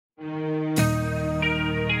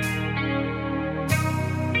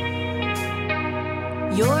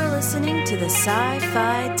listening to the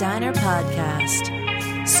Sci-Fi Diner Podcast,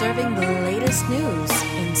 serving the latest news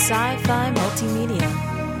in sci-fi multimedia.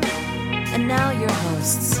 And now your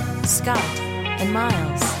hosts, Scott and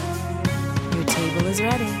Miles. Your table is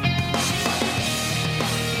ready.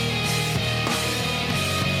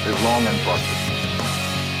 Is long and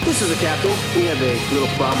busted. This is the captain. We have a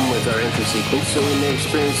little problem with our entry sequence, so we may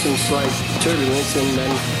experience some slight turbulence and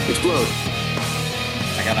then explode.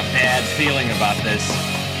 I got a bad feeling about this.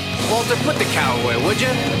 Walter, put the cow away, would you?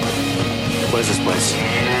 What is this place?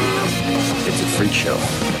 It's a freak show.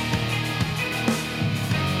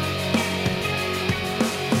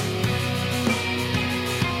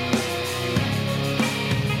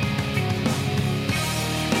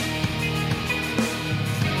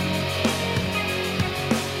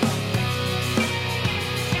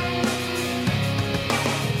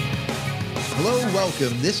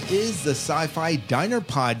 Welcome. This is the Sci-Fi Diner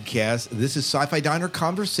Podcast. This is Sci-Fi Diner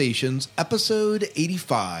Conversations, episode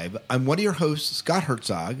 85. I'm one of your hosts, Scott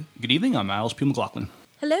Herzog. Good evening. I'm Miles P. McLaughlin.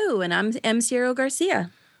 Hello, and I'm M. Ciro Garcia.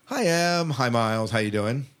 Hi, Em. Hi, Miles. How you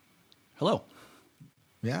doing? Hello.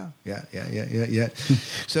 Yeah.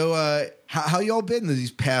 So, how y'all been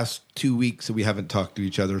these past 2 weeks that we haven't talked to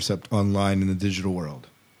each other except online in the digital world?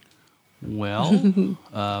 Well,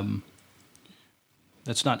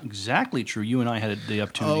 that's not exactly true. You and I had the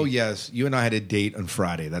opportunity. Oh, yes. You and I had a date on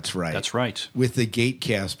Friday. That's right. That's right. With the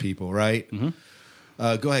Gatecast people, right?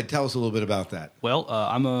 Mm-hmm. Go ahead. Tell us a little bit about that. Well,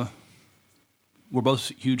 we're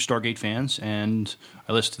both huge Stargate fans, and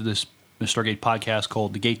I listened to this Stargate podcast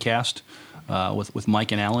called The Gatecast with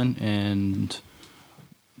Mike and Alan, and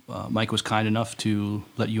Mike was kind enough to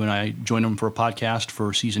let you and I join him for a podcast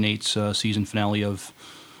for Season 8's season finale of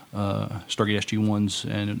Stargate SG-1s,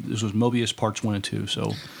 and this was Mobius Parts 1 and 2.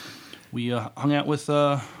 So we hung out with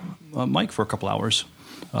Mike for a couple hours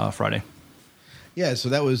Friday. Yeah, so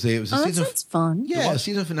that was it That sounds fun. Yeah,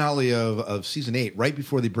 season finale of season 8, right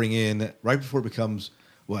before it becomes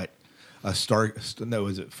what? Is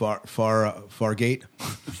it Fargate?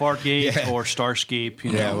 Fargate or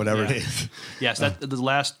Starscape, whatever it is. Yes, that the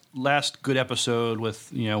last good episode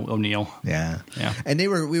with O'Neill. Yeah. And it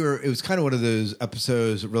was kind of one of those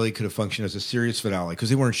episodes that really could have functioned as a series finale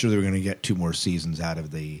because they weren't sure they were going to get 2 more seasons out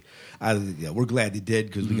of the. We're glad they did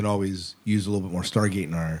because we can always use a little bit more Stargate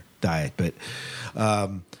in our diet. But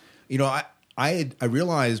I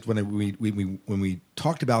realized when we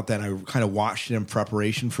talked about that, I kind of watched it in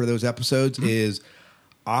preparation for those episodes. Is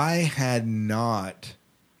I had not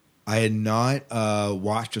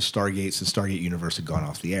watched a Stargate since Stargate Universe had gone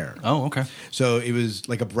off the air. Oh, okay. So it was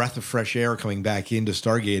like a breath of fresh air coming back into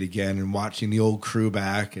Stargate again and watching the old crew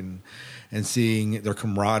back and seeing their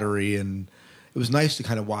camaraderie, and it was nice to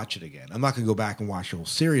kind of watch it again. I'm not going to go back and watch the whole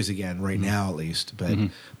series again right now, at least, but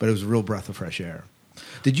it was a real breath of fresh air.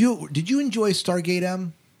 Did you enjoy Stargate,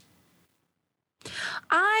 M?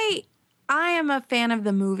 I am a fan of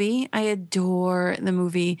the movie. I adore the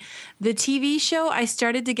movie. The TV show I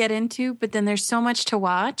started to get into, but then there's so much to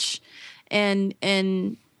watch, and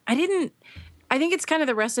I think it's kind of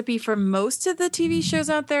the recipe for most of the TV shows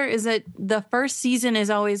out there is that the first season is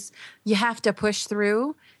always you have to push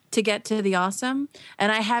through to get to the awesome,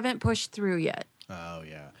 and I haven't pushed through yet. Oh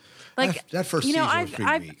yeah, like that first season was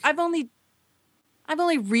pretty weak. I've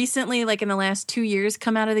only recently, like in the last 2 years,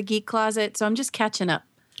 come out of the geek closet, so I'm just catching up.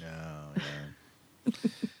 Oh,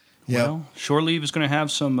 yeah. Well, Shore Leave is going to have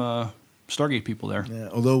some Stargate people there. Yeah,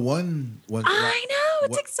 although one I know,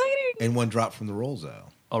 it's exciting. And one dropped from the rolls, though.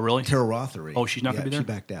 Oh, really? Tara Rothery. Oh, she's not going to be there? She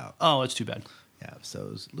backed out. Oh, that's too bad. Yeah, so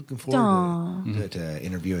I was looking forward to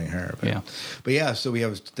interviewing her. But yeah, so we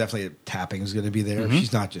have definitely Tapping is going to be there.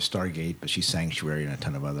 She's not just Stargate, but she's Sanctuary and a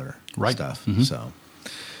ton of other stuff. So,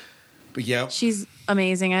 but yeah, she's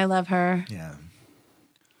amazing. I love her. Yeah.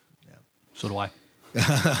 So do I.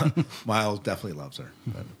 Miles definitely loves her.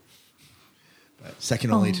 But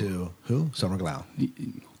second only to who? Summer Glau.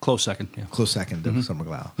 Close second. Yeah. Close second to Summer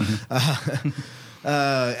Glau.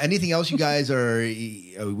 Anything else you guys are?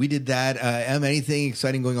 We did that. Anything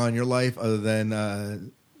exciting going on in your life other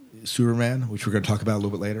than Superman, which we're going to talk about a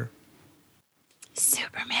little bit later?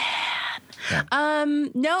 Superman. Yeah.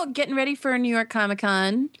 No, getting ready for New York Comic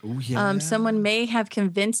Con. Oh, yeah. Someone may have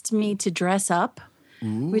convinced me to dress up,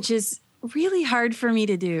 which is really hard for me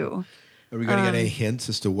to do. Are we going to get any hints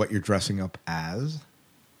as to what you're dressing up as,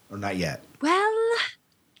 or not yet? Well,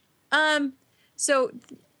 so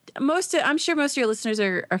I'm sure most of your listeners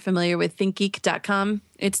are familiar with thinkgeek.com.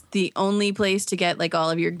 It's the only place to get like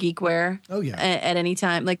all of your geek wear. Oh yeah. At any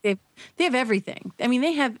time. Like they have everything. I mean,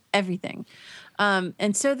 they have everything.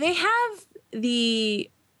 And so they have the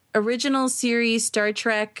original series Star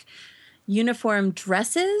Trek uniform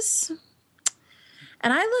dresses.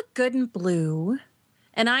 And I look good in blue.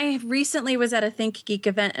 And I recently was at a Think Geek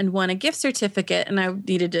event and won a gift certificate, and I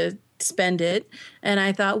needed to spend it. And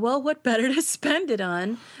I thought, well, what better to spend it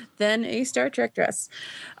on than a Star Trek dress?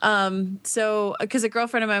 So, because a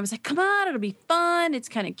girlfriend of mine was like, come on, it'll be fun. It's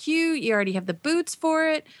kind of cute. You already have the boots for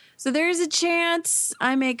it. So there's a chance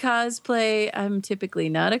I may cosplay. I'm typically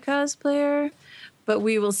not a cosplayer, but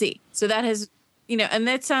we will see. So that has, and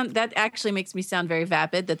that actually makes me sound very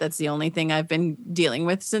vapid, that's the only thing I've been dealing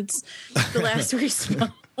with since the last we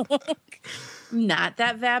spoke. Not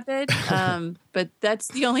that vapid, but that's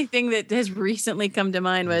the only thing that has recently come to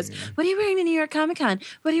mind was, what are you wearing to New York Comic Con?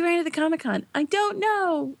 What are you wearing to the Comic Con? I don't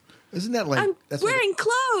know. Isn't that like... I'm that's wearing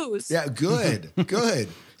clothes. Yeah, good.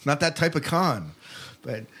 It's not that type of con.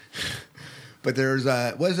 But there's,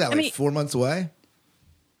 what is that, 4 months away?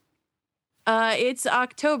 It's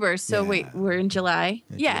October, so wait, we're in July.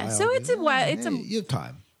 July, so it's a while. You have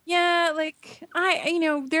time. Yeah, like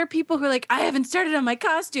there are people who are like, I haven't started on my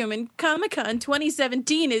costume, and Comic-Con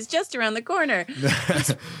 2017 is just around the corner.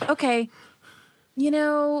 Okay,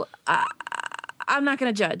 I'm not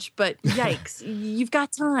going to judge, but yikes, you've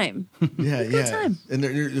got time. Yeah, you've got time. And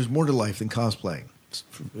there's more to life than cosplaying,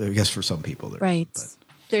 I guess, for some people. Right.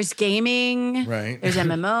 There's gaming. Right. There's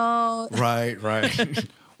MMO. Right. Right.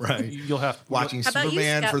 You'll have watching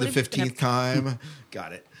Superman for the 15th time.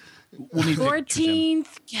 Got it. We'll need 14th.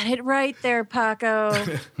 Get it right there, Paco.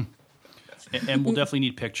 And we'll definitely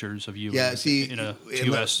need pictures of you. Yeah, see, in a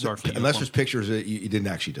TOS Starfleet unless there's pictures, you didn't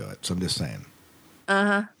actually do it. So I'm just saying.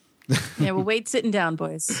 Yeah, well, wait sitting down,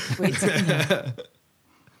 boys. Wait sitting down.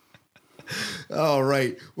 All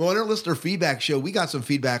right. Well, on our listener feedback show, we got some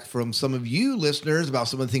feedback from some of you listeners about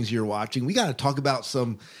some of the things you're watching. We got to talk about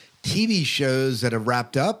some TV shows that have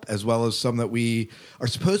wrapped up, as well as some that we are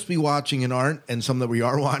supposed to be watching and aren't, and some that we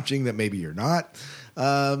are watching that maybe you're not.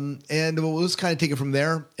 And we'll just kind of take it from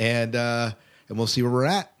there, and we'll see where we're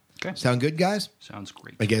at. Okay. Sound good, guys? Sounds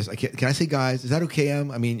great. I guess. Can I say guys? Is that okay,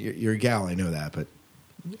 Em? I mean, you're a gal. I know that, but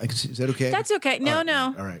is that okay? That's okay. No.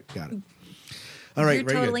 All right. Got it. All right. You're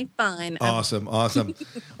totally fine. Awesome. All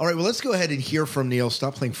right. Well, let's go ahead and hear from Neil.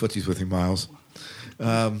 Stop playing footsies with me, Miles.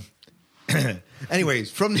 Anyways,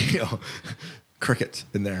 from Neil, crickets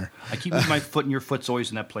in there. I keep moving my foot, and your foot's always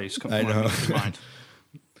in that place. Come I know. Mind.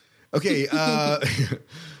 Okay,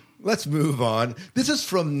 let's move on. This is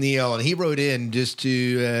from Neil, and he wrote in just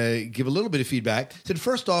to give a little bit of feedback. Said,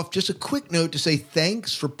 first off, just a quick note to say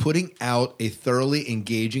thanks for putting out a thoroughly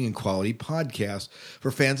engaging and quality podcast for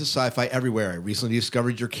fans of sci-fi everywhere. I recently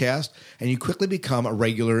discovered your cast, and you quickly become a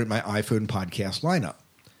regular in my iPhone podcast lineup.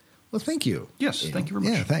 Well, thank you. Yes, thank you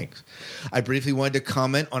very much. Yeah, thanks. I briefly wanted to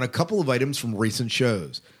comment on a couple of items from recent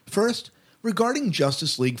shows. First, regarding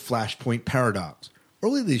Justice League Flashpoint Paradox.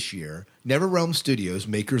 Early this year, NetherRealm Studios,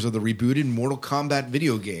 makers of the rebooted Mortal Kombat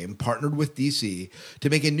video game, partnered with DC to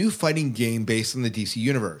make a new fighting game based on the DC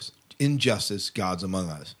universe, Injustice: Gods Among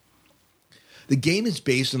Us. The game is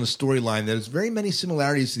based on a storyline that has very many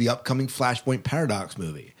similarities to the upcoming Flashpoint Paradox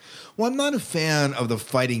movie. While I'm not a fan of the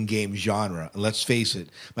fighting game genre, and let's face it,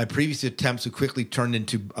 my previous attempts have quickly turned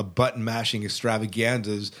into a button-mashing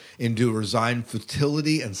extravaganzas into resigned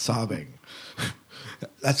futility and sobbing.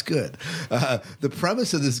 That's good. The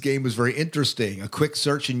premise of this game was very interesting. A quick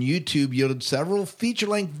search in YouTube yielded several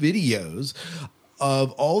feature-length videos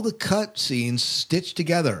of all the cut scenes stitched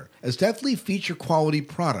together. It's definitely a feature-quality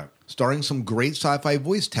product, starring some great sci-fi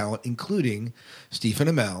voice talent, including Stephen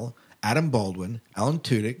Amell, Adam Baldwin, Alan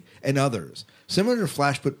Tudyk, and others. Similar to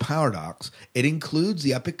Flashpoint Paradox, it includes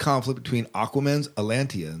the epic conflict between Aquaman's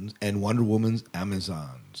Atlanteans and Wonder Woman's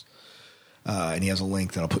Amazons. And he has a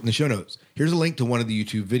link that I'll put in the show notes. Here's a link to one of the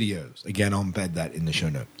YouTube videos. Again, I'll embed that in the show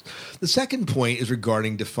notes. The second point is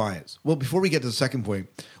regarding Defiance. Well, before we get to the second point,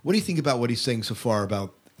 what do you think about what he's saying so far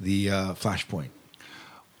about the Flashpoint?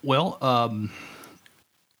 Well, I'm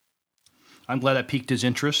glad that piqued his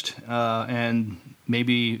interest, and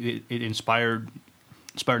maybe it inspired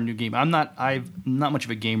a new game. I'm not much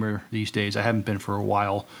of a gamer these days. I haven't been for a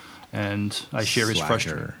while, and I share his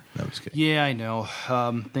frustration. No, just kidding. Yeah, I know.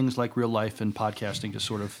 Things like real life and podcasting just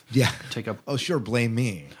sort of take up. Oh, sure. Blame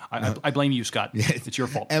me. I blame you, Scott. It's your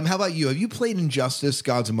fault. How about you? Have you played Injustice: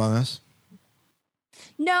 Gods Among Us?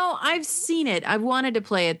 No, I've seen it. I wanted to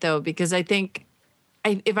play it, though, because I think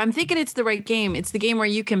if I'm thinking it's the right game, it's the game where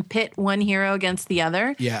you can pit one hero against the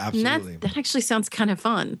other. Yeah, absolutely. And that actually sounds kind of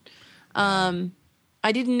fun.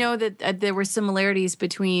 I didn't know that there were similarities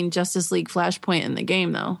between Justice League Flashpoint and the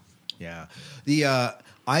game, though. Yeah.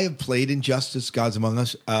 I have played Injustice: Gods Among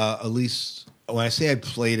Us at least when I say I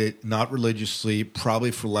played it, not religiously,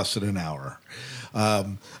 probably for less than an hour.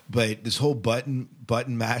 But this whole button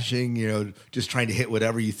mashing, just trying to hit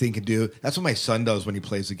whatever you think and do. That's what my son does when he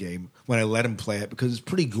plays a game. When I let him play it, because it's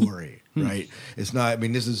pretty gory, right? It's not. I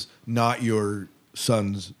mean, this is not your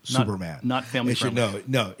son's Superman. Not family friendly.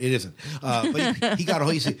 No, it isn't. But he got a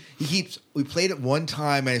whole. We played it one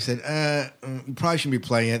time, and I said, "You probably shouldn't be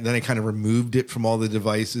playing it." And then I kind of removed it from all the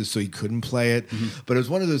devices so he couldn't play it. But it was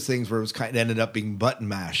one of those things where it was kind of ended up being button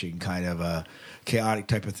mashing, kind of a chaotic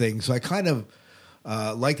type of thing. So I kind of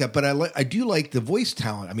like that. But I do like the voice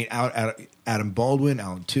talent. I mean, Adam Baldwin,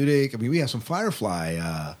 Alan Tudyk. I mean, we have some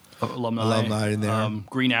Firefly alumni in there.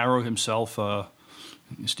 Green Arrow himself.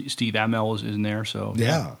 Steve Amell is in there, so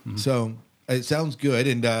yeah. So it sounds good,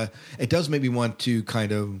 and it does make me want to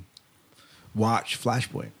kind of watch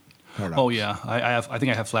Flashpoint. Paradox. Oh yeah, I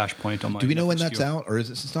think I have Flashpoint on my. Do we know when Netflix that's queue. out, or is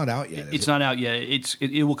it's not out yet? It's not out yet.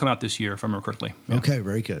 It will come out this year, if I remember correctly. Yeah. Okay,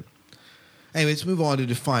 very good. Anyway, let's move on to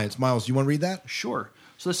Defiance. Miles, do you want to read that? Sure.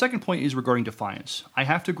 So the second point is regarding Defiance. I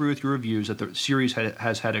have to agree with your reviews that the series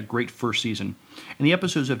has had a great first season, and the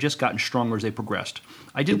episodes have just gotten stronger as they progressed.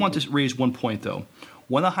 I did want to raise one point, though.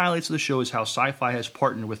 One of the highlights of the show is how SciFi has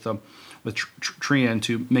partnered with Trian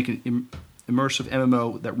to make an immersive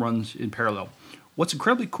MMO that runs in parallel. What's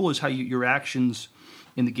incredibly cool is how your actions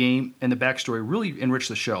in the game and the backstory really enrich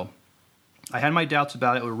the show. I had my doubts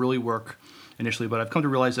about it would really work initially, but I've come to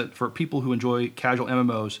realize that for people who enjoy casual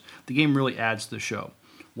MMOs, the game really adds to the show.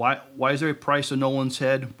 Why is there a price on Nolan's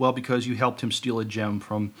head? Well, because you helped him steal a gem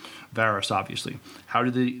from Varys, obviously. How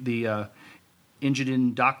did the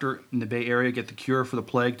injured doctor in the Bay Area get the cure for the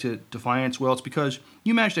plague to Defiance? Well, it's because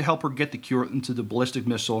you managed to help her get the cure into the ballistic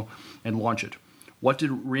missile and launch it. What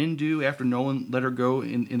did Rin do after Nolan let her go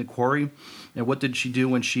in the quarry? And what did she do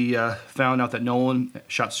when she found out that Nolan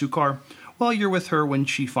shot Sukar? Well, you're with her when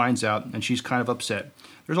she finds out, and she's kind of upset.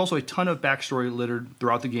 There's also a ton of backstory littered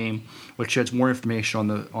throughout the game, which sheds more information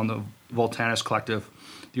on the Voltanis Collective,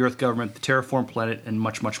 the Earth government, the terraformed planet, and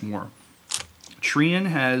much, much more. Trian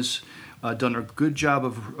has done a good job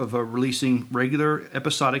of releasing regular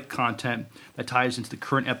episodic content that ties into the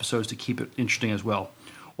current episodes to keep it interesting as well.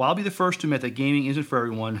 While I'll be the first to admit that gaming isn't for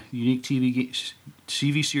everyone, the unique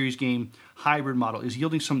TV series game hybrid model is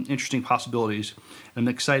yielding some interesting possibilities, and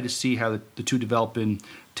I'm excited to see how the two develop in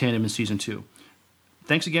tandem in Season 2.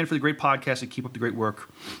 Thanks again for the great podcast and keep up the great work.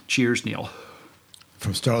 Cheers, Neil.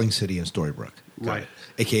 From Starling City in Storybrooke. Right.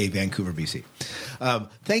 A.k.a. Vancouver, BC.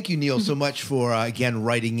 Thank you, Neil, so much for, again,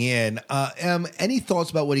 writing in. Any thoughts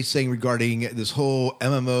about what he's saying regarding this whole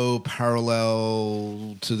MMO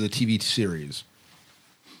parallel to the TV series?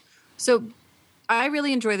 So I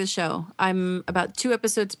really enjoy the show. I'm about 2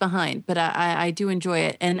 episodes behind, but I do enjoy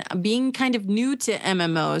it. And being kind of new to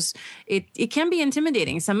MMOs, it can be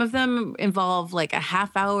intimidating. Some of them involve like a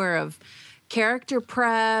half hour of character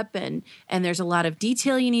prep and there's a lot of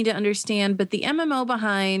detail you need to understand, but the MMO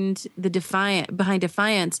behind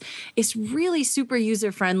Defiance is really super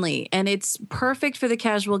user friendly, and it's perfect for the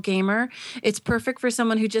casual gamer. It's perfect for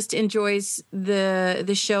someone who just enjoys the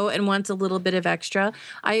show and wants a little bit of extra.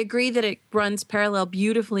 I agree that it runs parallel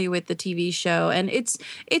beautifully with the TV show, and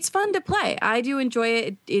it's fun to play. I do enjoy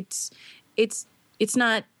it.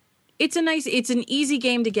 It's an easy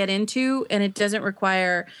game to get into, and it doesn't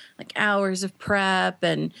require like hours of prep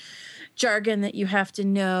and jargon that you have to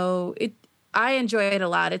know. I enjoy it a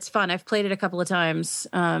lot. It's fun. I've played it a couple of times.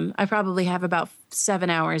 I probably have about 7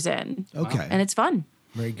 hours in. Okay. And it's fun.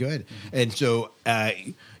 Very good. And so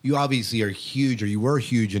you obviously are huge, or you were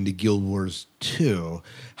huge into Guild Wars 2.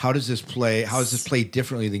 How does this play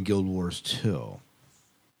differently than Guild Wars 2?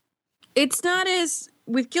 It's not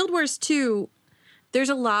with Guild Wars 2, there's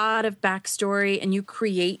a lot of backstory, and you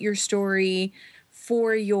create your story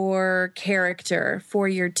for your character, for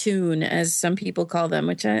your toon, as some people call them,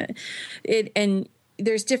 and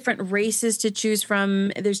there's different races to choose from.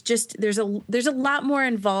 There's a lot more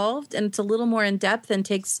involved, and it's a little more in depth and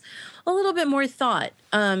takes a little bit more thought,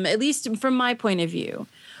 at least from my point of view.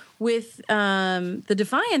 With the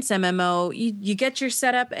Defiance MMO, you get your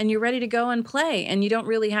setup and you're ready to go and play, and you don't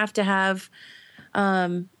really have to have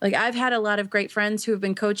I've had a lot of great friends who have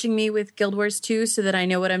been coaching me with Guild Wars 2 so that I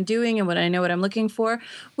know what I'm doing and I know what I'm looking for.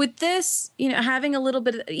 With this, having a little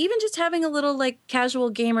bit, even just having a little like casual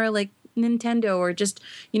gamer like Nintendo or just,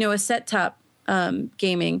 a set top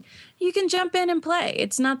gaming, you can jump in and play.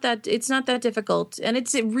 It's not that difficult, and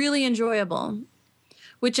it's really enjoyable,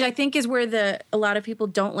 which I think is where a lot of people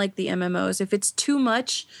don't like the MMOs. If it's too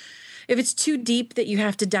much, if it's too deep that you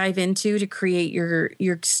have to dive into to create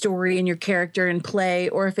your story and your character and play,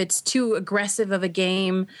 or if it's too aggressive of a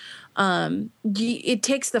game, it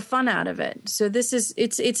takes the fun out of it. So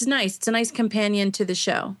it's nice. It's a nice companion to the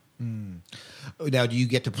show. Now, do you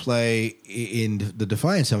get to play in the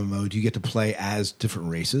Defiance MMO? Do you get to play as different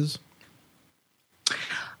races?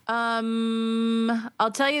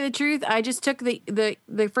 I'll tell you the truth. I just took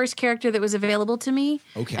the first character that was available to me,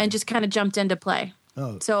 and just kind of jumped into play.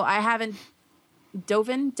 Oh. So I haven't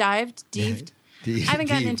dived. I haven't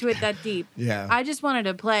gotten into it that deep. Yeah. I just wanted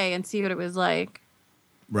to play and see what it was like.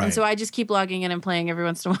 Right. And so I just keep logging in and playing every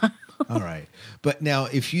once in a while. All right. But now,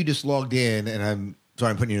 if you just logged in, and I'm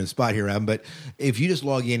sorry I'm putting you in the spot here, Em, but if you just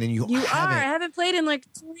log in and I haven't played in like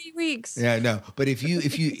 3 weeks. Yeah, no. But if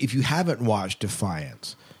you haven't watched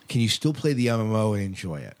Defiance, can you still play the MMO and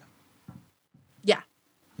enjoy it? Yeah.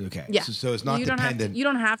 Okay. Yeah. So it's not dependent. You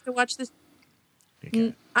don't have to watch this.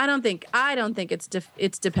 Okay. I don't think it's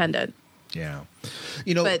dependent. Yeah.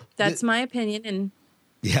 But that's my opinion, and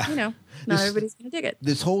not everybody's going to dig it.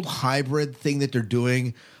 This whole hybrid thing that they're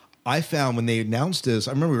doing, I found when they announced this,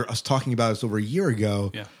 I remember us talking about this over a year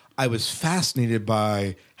ago. Yeah. I was fascinated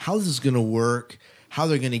by how this is going to work, how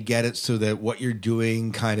they're going to get it so that what you're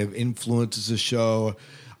doing kind of influences the show.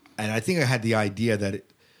 And I think I had the idea that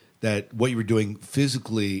what you were doing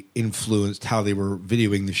physically influenced how they were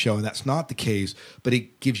videoing the show, and that's not the case. But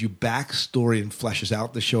it gives you backstory and fleshes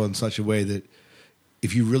out the show in such a way that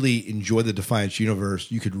if you really enjoy the Defiance universe,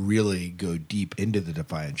 you could really go deep into the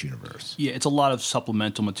Defiance universe. Yeah, it's a lot of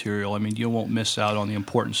supplemental material. I mean, you won't miss out on the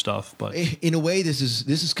important stuff. But in a way, this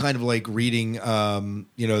is kind of like reading,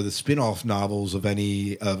 the spin-off novels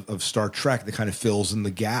of Star Trek that kind of fills in the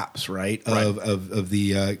gaps, right? Of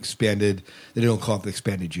the expanded. They don't call it the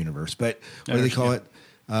expanded universe, but what do they call it?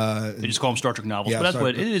 They just call them Star Trek novels, but that's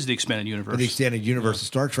what it is. The expanded universe. The expanded universe of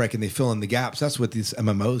Star Trek, and they fill in the gaps. That's what these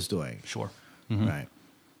MMOs doing. Sure. Mm-hmm. Right.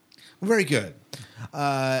 Well, very good.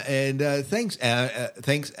 And thanks,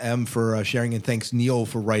 Em, for sharing, and thanks, Neil,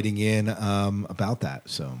 for writing in about that.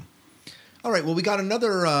 So, all right. Well, we got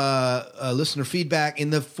another listener feedback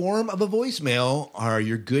in the form of a voicemail.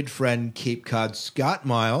 Your good friend Cape Cod Scott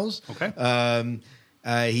Miles. Okay.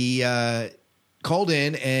 He called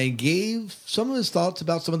in and gave some of his thoughts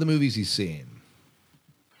about some of the movies he's seen.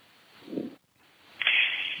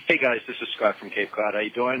 Hey guys, this is Scott from Cape Cod. How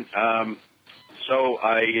you doing? So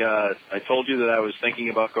I told you that I was thinking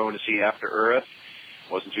about going to see After Earth.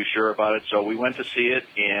 Wasn't too sure about it, so we went to see it,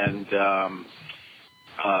 and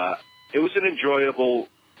it was an enjoyable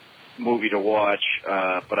movie to watch,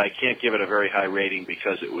 but I can't give it a very high rating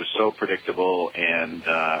because it was so predictable, and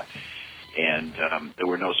there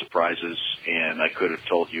were no surprises, and I could have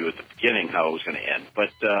told you at the beginning how it was going to end.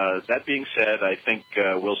 But that being said, I think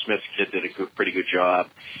Will Smith's kid did a pretty good job,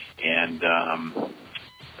 and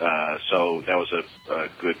so that was a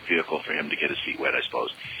good vehicle for him to get his feet wet, I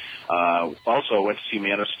suppose. Also, I went to see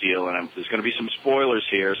Man of Steel, and there's going to be some spoilers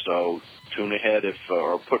here, so tune ahead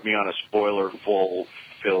or put me on a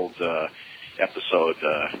spoiler-filled episode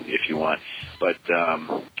if you want. But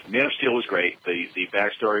Man of Steel was great. The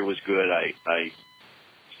backstory was good. I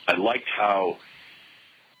liked how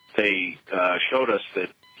they showed us that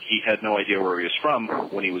he had no idea where he was from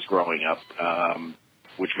when he was growing up,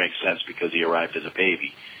 which makes sense because he arrived as a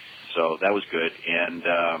baby. So that was good. And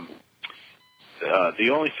the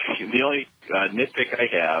only nitpick I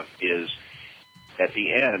have is at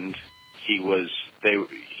the end he was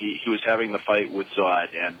having the fight with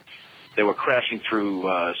Zod, and they were crashing through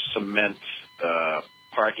cement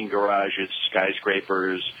parking garages,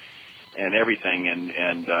 skyscrapers, and everything,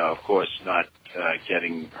 and of course not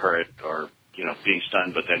getting hurt or being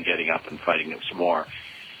stunned, but then getting up and fighting some more.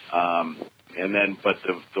 And then, but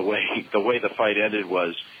the way the fight ended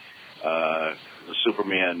was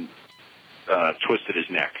Superman twisted his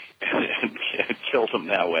neck and killed him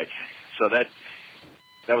that way. So that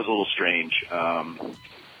was a little strange.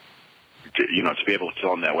 To be able to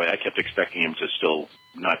kill him that way. I kept expecting him to still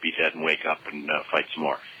not be dead and wake up and fight some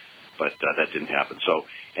more, but that didn't happen. So,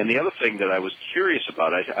 and the other thing that I was curious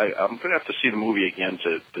about, I'm going to have to see the movie again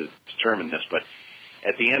to determine this, but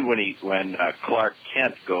at the end when Clark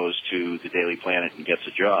Kent goes to the Daily Planet and gets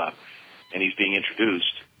a job, and he's being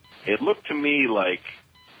introduced, it looked to me like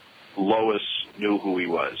Lois knew who he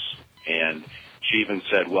was, and she even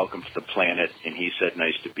said, "Welcome to the planet," and he said,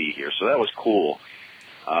 "Nice to be here." So that was cool.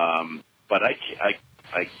 But I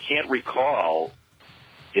can't recall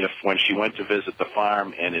if when she went to visit the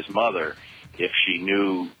farm and his mother, if she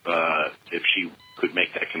knew if she could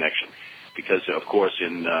make that connection, because of course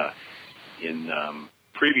in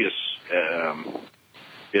previous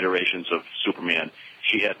iterations of Superman,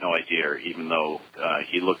 she had no idea, even though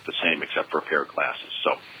he looked the same except for a pair of glasses.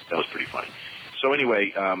 So that was pretty funny. So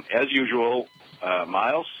anyway, as usual,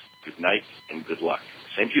 Miles, night and good luck.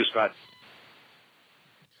 Same to you, Scott.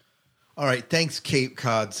 All right. Thanks, Cape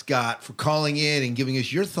Cod Scott, for calling in and giving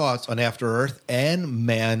us your thoughts on After Earth and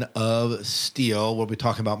Man of Steel. We'll be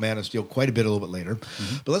talking about Man of Steel quite a little bit later.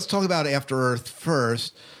 Mm-hmm. But let's talk about After Earth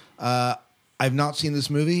first. I've not seen this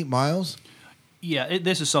movie. Miles? Yeah,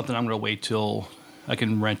 this is something I'm going to wait till I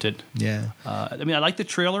can rent it. Yeah. I mean, I like the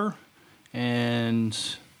trailer and,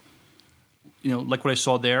 like what I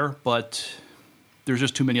saw there, but there's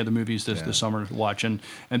just too many other movies this summer to watch. And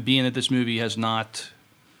being that this movie has not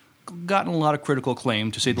gotten a lot of critical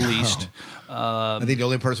acclaim, to say the least. I think the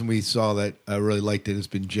only person we saw that really liked it has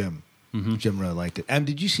been Jim. Mm-hmm. Jim really liked it.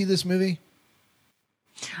 Did you see this movie?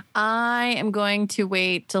 I am going to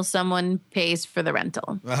wait till someone pays for the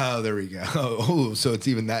rental. Oh, there we go. Oh, so it's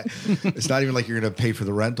even that. It's not even like you're going to pay for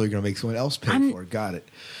the rental. You're going to make someone else pay for it. Got it.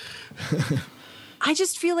 I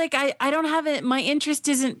just feel like I don't have it. My interest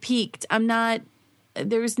isn't piqued. I'm not.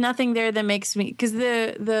 There's nothing there that makes me, because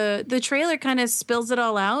the trailer kind of spills it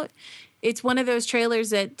all out. It's one of those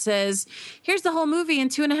trailers that says, "Here's the whole movie in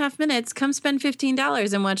 2.5 minutes. Come spend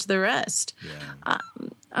 $15 and watch the rest." Yeah.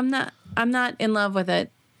 I'm not in love with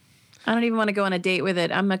it. I don't even want to go on a date with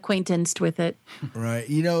it. I'm acquaintanced with it. Right.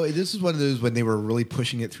 This is one of those when they were really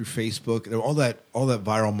pushing it through Facebook. All that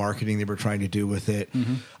viral marketing they were trying to do with it.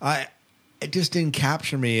 Mm-hmm. It just didn't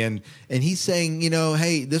capture me. And he's saying,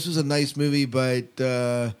 hey, this was a nice movie, but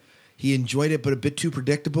he enjoyed it, but a bit too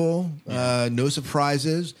predictable. Yeah. No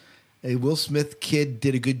surprises. A Will Smith kid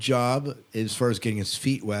did a good job as far as getting his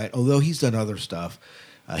feet wet, although he's done other stuff.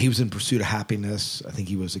 He was in Pursuit of Happiness. I think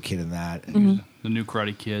he was a kid in that. Mm-hmm. The new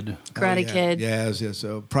Karate Kid. Kid. Yeah.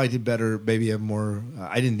 So probably did better. Maybe have more.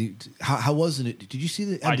 I didn't. How wasn't it? Did you see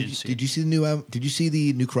the? I didn't see. Did you see the new? Did you see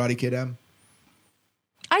the new Karate Kid?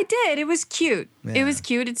 I did. It was cute. Yeah. It was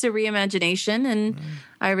cute. It's a reimagination, and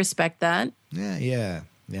I respect that. Yeah.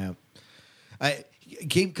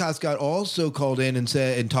 Cape Cod Scott also called in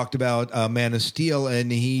and talked about Man of Steel, and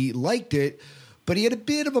he liked it. But he had a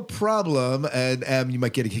bit of a problem, and you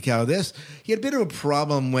might get a kick out of this. He had a bit of a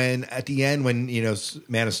problem at the end when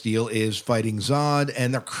Man of Steel is fighting Zod,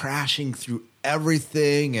 and they're crashing through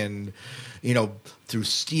everything, and through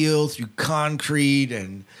steel, through concrete,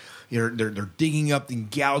 and they're digging up and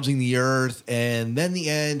gouging the earth, and then the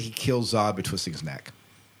end he kills Zod by twisting his neck.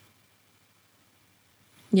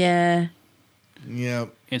 Yeah. Yeah.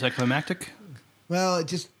 Anticlimactic? Well, it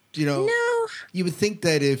just No. You would think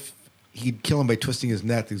that if he'd kill him by twisting his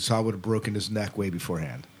neck, the Zod would have broken his neck way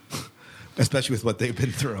beforehand. Especially with what they've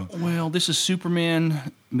been through. Well, this is Superman.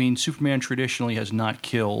 I mean, Superman traditionally has not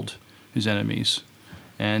killed his enemies.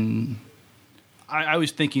 And I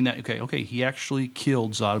was thinking that, okay, he actually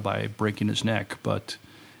killed Zod by breaking his neck. But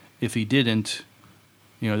if he didn't,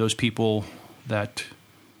 those people that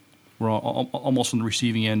were almost on the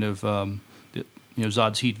receiving end of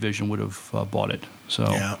Zod's heat vision would have bought it.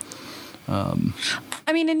 So, yeah.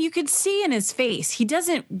 And you could see in his face, he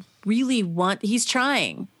doesn't really want. He's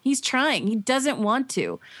trying. He doesn't want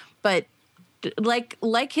to, but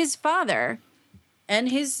like his father and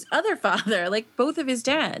his other father, like both of his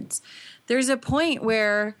dads, there's a point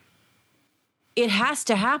where it has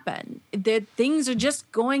to happen. That things are just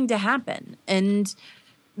going to happen, and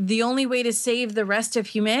the only way to save the rest of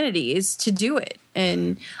humanity is to do it.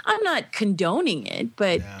 And I'm not condoning it,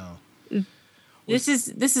 but. No. This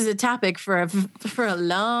is a topic for a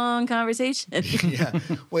long conversation. Yeah,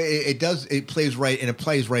 well, it does. It plays right, and it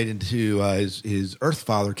plays right into his Earth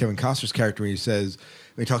father, Kevin Costner's character. When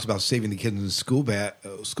he talks about saving the kids in the school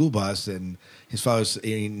bus, and his father's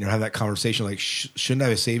have that conversation like, shouldn't I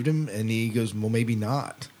have saved him? And he goes, well, maybe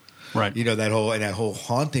not. Right. That whole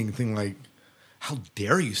haunting thing, like, how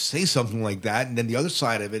dare you say something like that? And then the other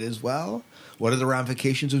side of it is, well, what are the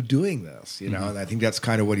ramifications of doing this? And I think that's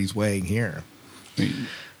kind of what he's weighing here.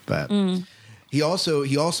 But he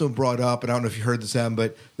also brought up, and I don't know if you heard this, Em,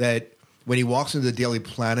 but that when he walks into the Daily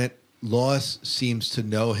Planet, Lois seems to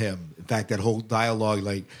know him. In fact, that whole dialogue,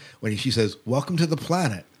 like when she says, "Welcome to the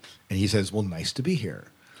planet," and he says, "Well, nice to be here."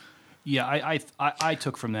 Yeah, I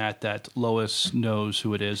took from that Lois knows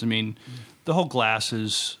who it is. I mean, the whole glass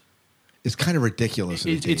is it's kind of ridiculous.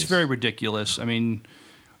 It's very ridiculous. I mean,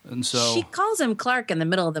 and so she calls him Clark in the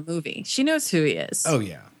middle of the movie. She knows who he is. Oh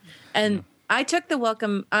yeah, and. I took the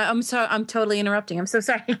welcome. I'm sorry. I'm totally interrupting. I'm so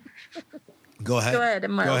sorry. Go ahead. Go ahead,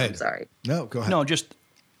 Miles. Go ahead. I'm sorry. No, go ahead. No, just.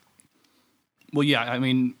 Well, yeah. I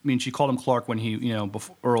mean, she called him Clark when he,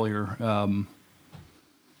 before, earlier.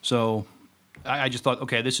 So, I just thought,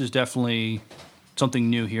 okay, this is definitely something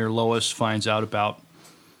new here. Lois finds out about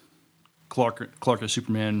Clark as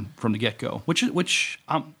Superman from the get-go, which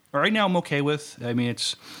right now I'm okay with. I mean,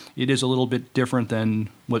 it is a little bit different than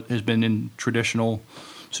what has been in traditional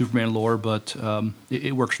Superman lore, but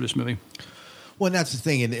it works for this movie. Well, and that's the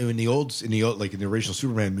thing. In the original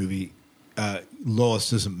Superman movie, Lois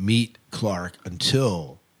doesn't meet Clark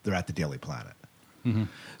until they're at the Daily Planet. Mm-hmm.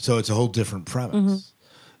 So it's a whole different premise. Mm-hmm.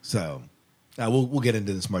 So we'll get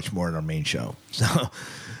into this much more in our main show. So,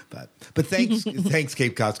 but thanks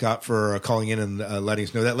Cape Cod Scott for calling in and letting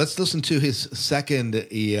us know that. Let's listen to his second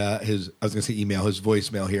his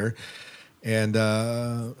voicemail here, and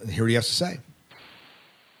hear what he has to say.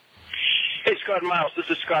 Hey, Scott and Miles. This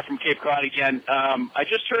is Scott from Cape Cod again. I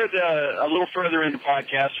just heard a little further in the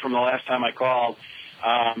podcast from the last time I called,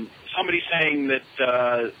 somebody saying that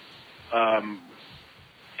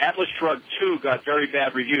Atlas Shrugged 2 got very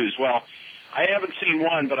bad reviews. Well, I haven't seen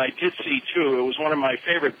one, but I did see 2. It was one of my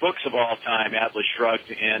favorite books of all time, Atlas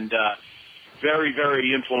Shrugged, and very,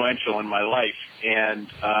 very influential in my life. And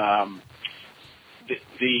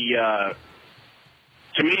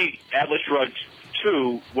to me, Atlas Shrugged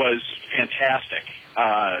 2 was fantastic.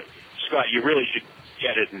 Scott, you really should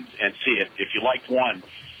get it and see it. If you liked 1,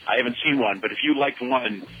 I haven't seen 1, but if you liked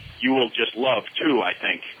 1, you will just love 2, I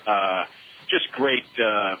think. Just great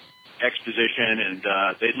exposition, and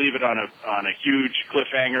they leave it on a huge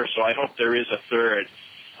cliffhanger, so I hope there is a third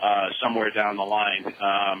somewhere down the line.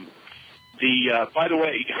 By the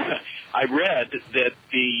way, I read that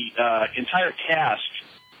the entire cast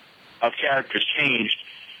of characters changed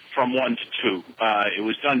from 1 to 2. It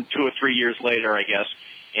was done 2 or 3 years later, I guess,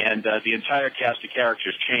 and the entire cast of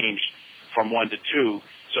characters changed from 1 to 2.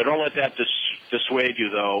 So don't let that dissuade you,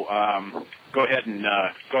 though. Go ahead and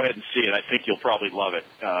see it. I think you'll probably love it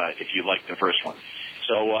if you like the first one.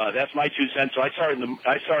 So that's my 2 cents. So I saw it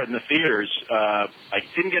in the theaters. I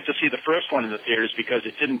didn't get to see the first one in the theaters because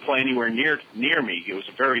it didn't play anywhere near me. It was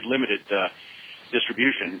a very limited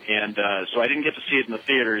distribution, and so I didn't get to see it in the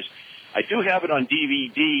theaters. I do have it on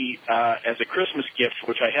DVD as a Christmas gift,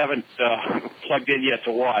 which I haven't plugged in yet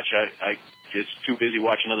to watch. I just too busy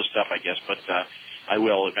watching other stuff, I guess, but I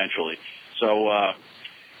will eventually. So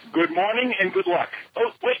good morning and good luck.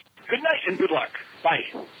 Oh, wait, good night and good luck. Bye.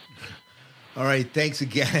 All right, thanks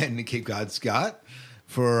again, Cape Cod Scott,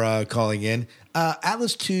 for calling in.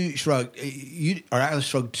 Atlas Shrugged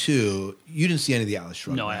 2, you didn't see any of the Atlas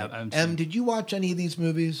Shrugged. No, I haven't. Did you watch any of these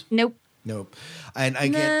movies? Nope. And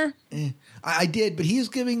I did, but he's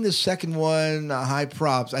giving the second one high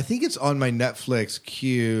props. I think it's on my Netflix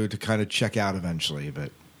queue to kind of check out eventually.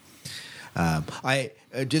 But I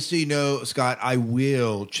just so you know, Scott, I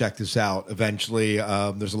will check this out eventually.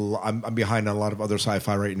 I'm behind on a lot of other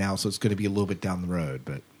sci-fi right now, so it's going to be a little bit down the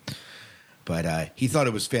road. But he thought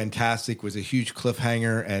it was fantastic. Was a huge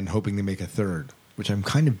cliffhanger, and hoping to make a third, which I'm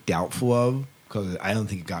kind of doubtful of because I didn't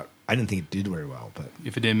think it did very well. But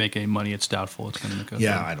if it didn't make any money, it's doubtful it's going to make a third.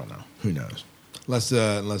 I don't know. Who knows?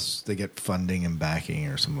 Unless they get funding and backing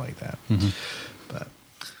or something like that. Mm-hmm. But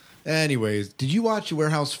anyways, did you watch the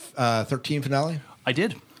Warehouse 13 finale? I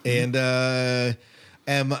did. And Em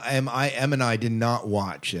and I did not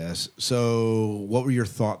watch this. So what were your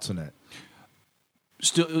thoughts on it?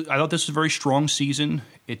 Still, I thought this was a very strong season.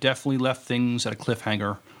 It definitely left things at a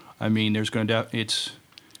cliffhanger. I mean, there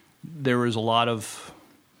was a lot of,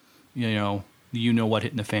 what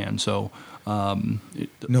hitting the fan. So, no,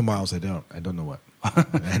 Miles, I don't know what.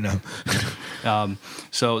 I know.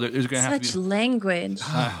 So there's going to have to be such language.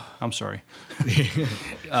 I'm sorry.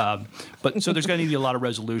 But so there's going to need to be a lot of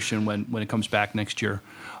resolution when it comes back next year.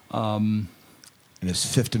 And it's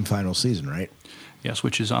 5th and final season, right? Yes,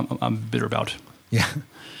 which is I'm bitter about. Yeah.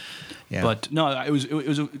 But no, it was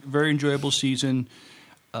a very enjoyable season.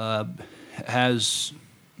 Is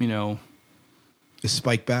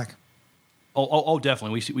Spike back? Oh,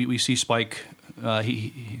 definitely. We see Spike.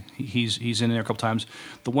 He's in there a couple times.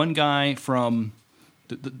 The one guy from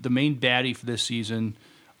the main baddie for this season,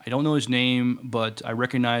 I don't know his name, but I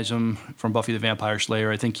recognize him from Buffy the Vampire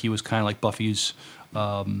Slayer. I think he was kind of like Buffy's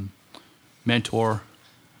mentor,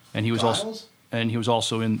 and he was Giles?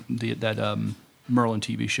 also in that Merlin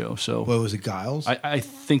TV show. So what was it, Giles? I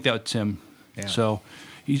think that's him. Yeah. So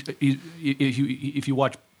if you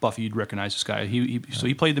watch Buffy, you'd recognize this guy. So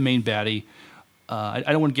he played the main baddie. I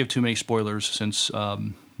don't want to give too many spoilers since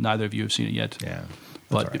neither of you have seen it yet. Yeah,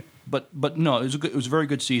 but no, it was a very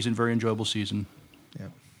good season, very enjoyable season. Yeah.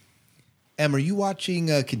 Em, are you watching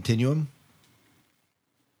Continuum?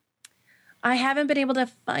 I haven't been able to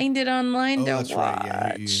find it online to that's watch.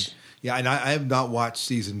 Right. Yeah, and I have not watched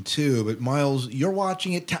season 2, but Miles, you're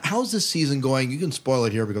watching it. How's this season going? You can spoil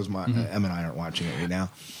it here because Em and I aren't watching it right now.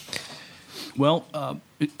 Well,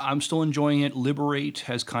 I'm still enjoying it. Liberate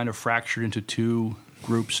has kind of fractured into 2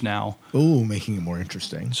 groups now. Oh, making it more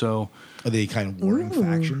interesting. So are they kind of warring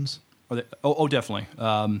factions? Are they, definitely.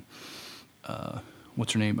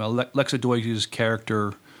 What's her name? Lexa Doig's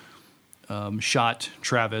character shot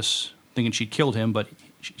Travis, thinking she'd killed him, but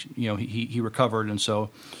he recovered, and so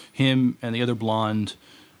him and the other blonde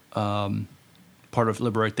part of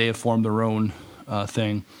Liberate, they have formed their own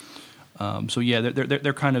thing. So yeah,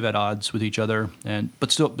 they're kind of at odds with each other, but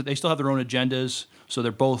they still have their own agendas. So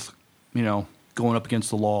they're both, going up against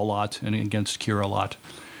the law a lot and against Kira a lot.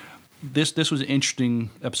 This was an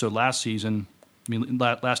interesting episode last season. I mean,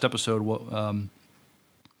 last episode,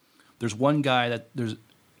 there's one guy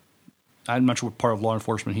I'm not sure what part of law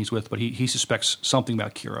enforcement he's with, but he suspects something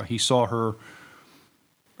about Kira. He saw her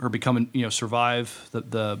becoming, survive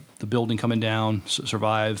the building coming down,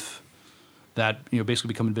 survive that, basically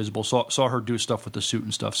become invisible. Saw her do stuff with the suit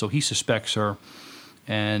and stuff. So he suspects her.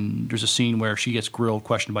 And there's a scene where she gets grilled,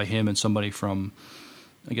 questioned by him and somebody from,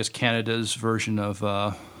 I guess, Canada's version of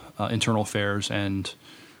internal affairs, and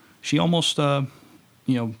she almost,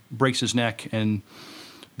 breaks his neck. And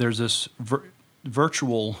there's this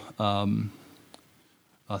virtual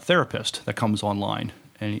therapist that comes online,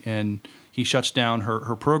 and he shuts down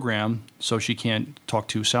her program so she can't talk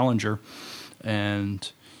to Salinger,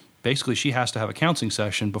 and basically she has to have a counseling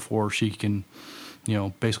session before she can,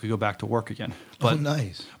 basically go back to work again. But,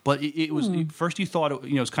 nice. But it was first you thought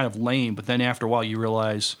it was kind of lame, but then after a while you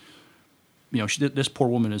realize, this poor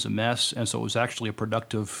woman is a mess, and so it was actually a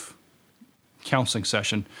productive counseling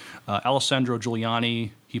session. Alessandro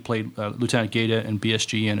Giuliani, he played Lieutenant Gaeta in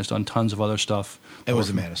BSG and has done tons of other stuff. It was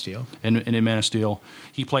in Man of Steel. And in Man of Steel,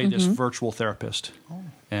 he played this virtual therapist,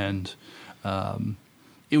 and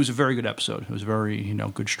it was a very good episode. It was a very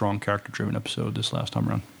good, strong, character-driven episode this last time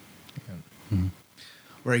around. Yeah. Mm-hmm.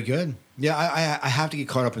 Very good. Yeah, I have to get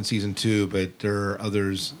caught up in season 2, but there are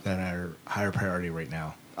others that are higher priority right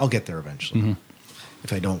now. I'll get there eventually. Mm-hmm.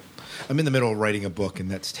 If I don't, I'm in the middle of writing a book,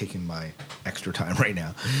 and that's taking my extra time right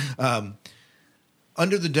now.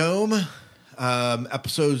 Under the Dome,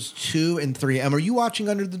 episodes 2 and 3. Are you watching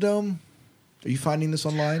Under the Dome? Are you finding this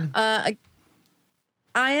online? I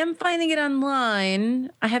am finding it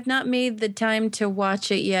online. I have not made the time to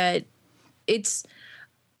watch it yet.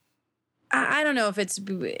 I don't know if it's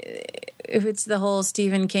the whole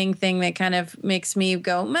Stephen King thing that kind of makes me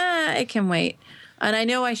go, meh, it can wait. And I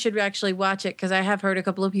know I should actually watch it because I have heard a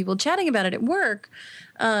couple of people chatting about it at work,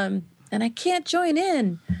 and I can't join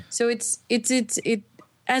in. So it's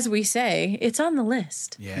as we say, it's on the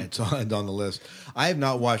list. Yeah, it's on the list. I have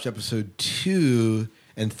not watched episode 2,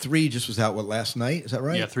 and 3 just was out last night. Is that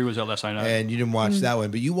right? Yeah, 3 was out last night. And you didn't watch that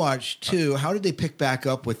one, but you watched 2. How did they pick back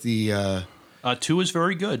up with the? 2 is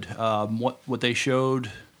very good. What they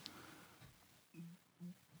showed.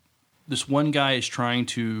 This one guy is trying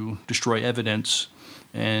to destroy evidence,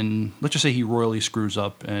 and let's just say he royally screws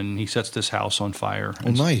up, and he sets this house on fire. Oh,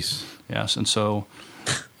 nice. Yes, and so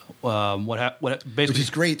what basically, which is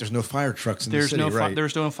great. There's no fire trucks in the city, right?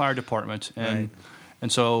 There's no fire department, and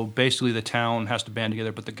so basically the town has to band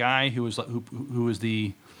together. But the guy who is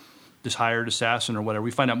this hired assassin or whatever,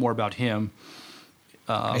 we find out more about him.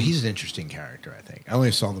 He's an interesting character, I think. I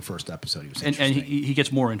only saw the first episode. He was interesting. And he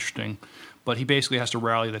gets more interesting, but he basically has to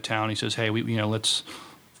rally the town. He says, "Hey, we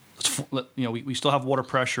still have water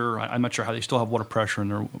pressure. I'm not sure how they still have water pressure in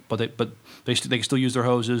there, but they can still use their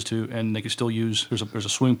hoses and they can still use. There's a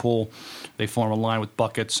swimming pool. They form a line with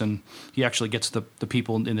buckets, and he actually gets the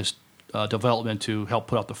people in this development to help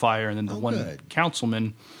put out the fire. And then the one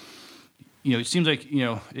councilman, it seems like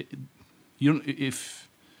if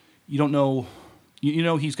you don't know.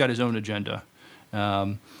 He's got his own agenda.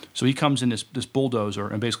 So he comes in this bulldozer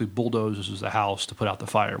and basically bulldozes the house to put out the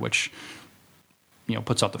fire, which,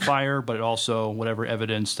 puts out the fire, but it also, whatever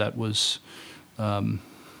evidence that was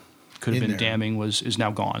could have been damning is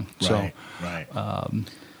now gone. Right.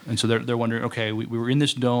 And so they're wondering, okay, we were in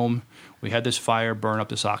this dome, we had this fire burn up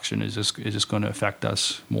this oxygen. Is this going to affect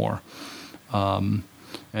us more?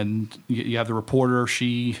 And you have the reporter.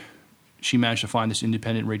 She managed to find this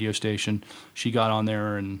independent radio station. She got on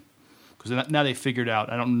there, and because now they figured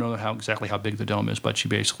out. I don't know exactly how big the dome is, but she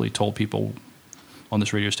basically told people on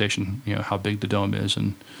this radio station, how big the dome is,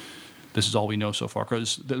 and this is all we know so far.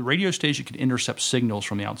 Because the radio station can intercept signals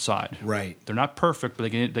from the outside. Right. They're not perfect,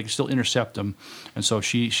 but they can still intercept them. And so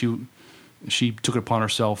she took it upon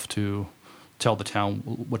herself to tell the town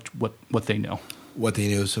what they know. What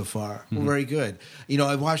they know so far. Mm-hmm. Well, very good.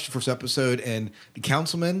 I watched the first episode, and the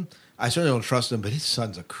councilman, I certainly don't trust him, but his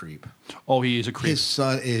son's a creep. Oh, he is a creep. His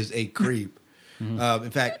son is a creep. Mm-hmm.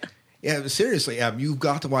 In fact, seriously, you've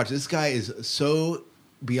got to watch. This guy is so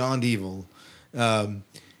beyond evil.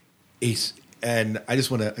 and I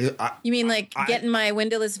just want to. You mean like getting my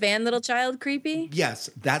windowless van little child creepy? Yes,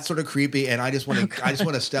 that's sort of creepy, and I just want to. I just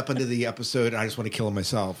want to step into the episode, and I just want to kill him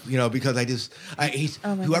myself. Because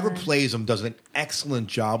whoever plays him does an excellent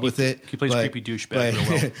job with it. He plays creepy douchebag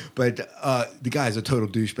real well. But the guy's a total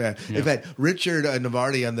douchebag. Yeah. In fact, Richard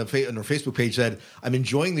Navardi on our Facebook page said, "I'm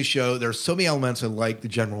enjoying the show. There are so many elements I like: the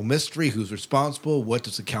general mystery, who's responsible, what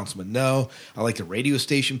does the councilman know. I like the radio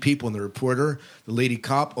station people and the reporter, the lady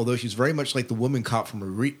cop, although she's very much like the woman cop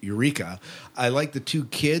from Eureka. I like the two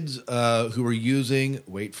kids who are using,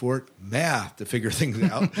 wait for it, math to figure things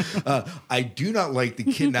out. I do not like the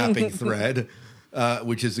kidnapping thread."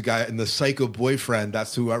 Which is the guy and the psycho boyfriend.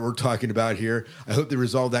 That's who we're talking about here. I hope they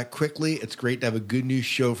resolve that quickly. It's great to have a good news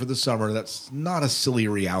show for the summer. That's not a silly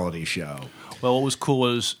reality show. Well, what was cool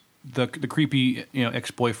was the creepy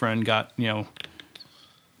ex-boyfriend got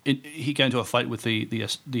he got into a fight with the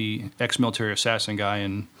ex-military assassin guy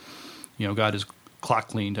and got his clock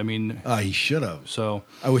cleaned. I mean, he should have. So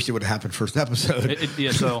I wish it would have happened first episode.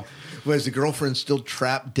 So. Was the girlfriend still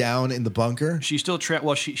trapped down in the bunker? She's still trapped.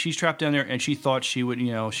 Well, she's trapped down there, and she thought she would.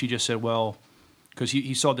 She just said, "Well," because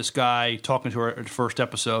he saw this guy talking to her at the first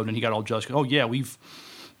episode, and he got all jealous. Oh yeah, we've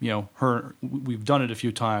done it a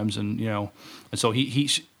few times, and so he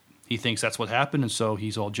thinks that's what happened, and so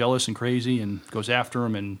he's all jealous and crazy, and goes after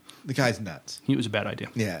him. And the guy's nuts. He was a bad idea.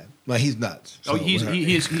 Yeah, well, he's nuts. So he's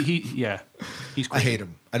crazy. I hate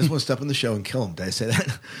him. I just want to step in the show and kill him. Did I say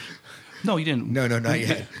that? No, you didn't. No, not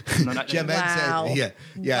yet. No, not yet. Wow. Said,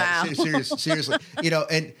 yeah. Wow. Seriously,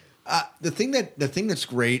 and the thing that's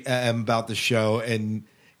great about the show, and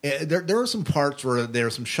there are some parts where there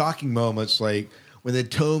are some shocking moments, like when the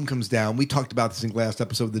dome comes down. We talked about this in the last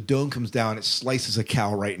episode. The dome comes down, it slices a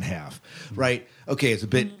cow right in half. Right? Okay, it's a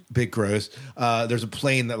bit gross. There's a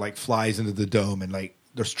plane that like flies into the dome, and like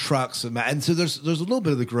there's trucks, and so there's a little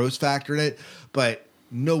bit of the gross factor in it, but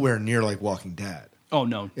nowhere near like Walking Dead. Oh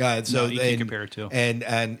no! Yeah, so you can't compare it to. And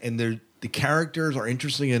the characters are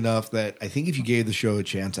interesting enough that I think if you gave the show a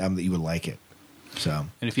chance, that you would like it. So,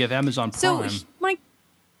 and if you have Amazon Prime,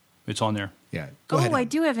 it's on there. Yeah, go ahead. I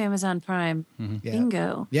do have Amazon Prime. Mm-hmm. Yeah.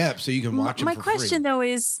 Bingo. Yeah, so you can watch it. My for question free. though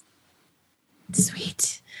is,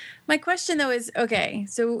 sweet. My question though is, okay,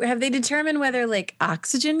 so have they determined whether like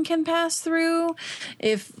oxygen can pass through?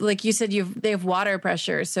 If like you said, they have water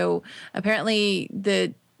pressure, so apparently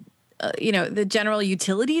the general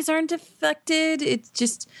utilities aren't affected. It's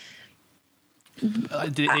just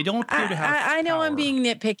they don't appear to have. I know power. I'm being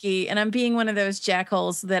nitpicky, and I'm being one of those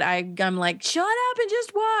jackholes that I'm like, shut up and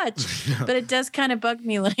just watch. But it does kind of bug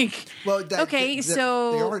me. Like, well,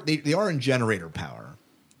 so they are in generator power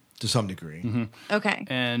to some degree. Mm-hmm. Okay,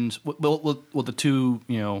 and well, the two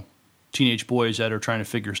teenage boys that are trying to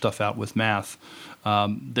figure stuff out with math.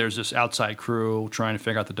 There's this outside crew trying to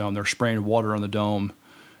figure out the dome. They're spraying water on the dome.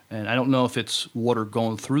 And I don't know if it's water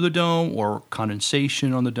going through the dome or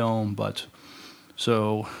condensation on the dome, but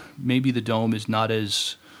so maybe the dome is not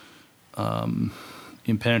as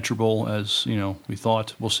impenetrable as we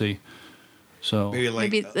thought. We'll see. So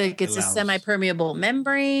maybe it's a semi-permeable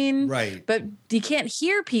membrane, right? But you can't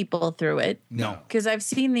hear people through it. No, because I've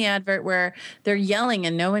seen the advert where they're yelling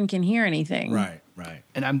and no one can hear anything. Right.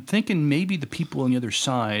 And I'm thinking maybe the people on the other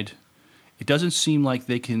side. It doesn't seem like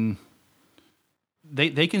they can.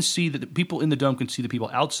 They can see that the people in the dome can see the people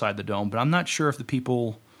outside the dome, but I'm not sure if the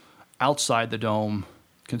people outside the dome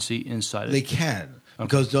can see inside it. They can. Okay.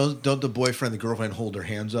 Because don't the boyfriend and the girlfriend hold their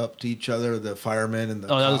hands up to each other, the firemen and the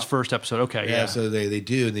that was first episode. Okay, yeah. So they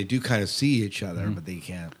do, and they do kind of see each other, but they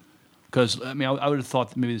can't. Because, I would have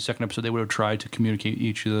thought that maybe the second episode they would have tried to communicate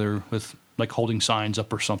each other with, like, holding signs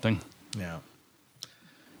up or something. Yeah.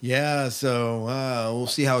 Yeah, so we'll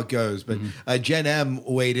see how it goes. But Jen M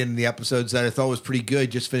weighed in the episodes that I thought was pretty good.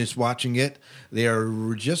 Just finished watching it. They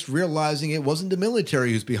are just realizing it wasn't the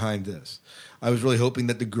military who's behind this. I was really hoping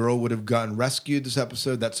that the girl would have gotten rescued this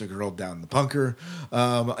episode. That's a girl down in the bunker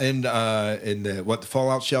in the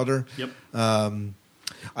fallout shelter. Yep.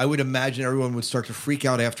 I would imagine everyone would start to freak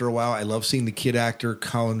out after a while. I love seeing the kid actor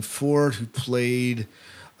Colin Ford, who played.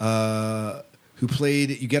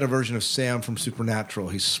 You get a version of Sam from Supernatural.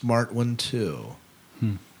 He's a smart one too.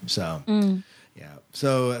 So, yeah.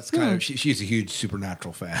 So that's kind of she's a huge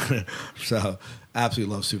Supernatural fan. So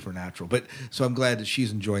absolutely love Supernatural. But so I'm glad that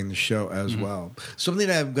she's enjoying the show as well. Something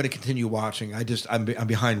that I'm going to continue watching. I'm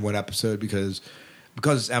behind one episode because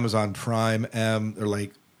it's Amazon Prime. They're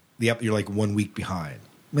like you're like 1 week behind.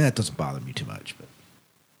 That doesn't bother me too much, but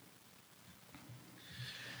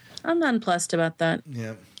I'm nonplussed about that.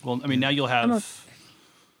 yeah. Well, now you'll have.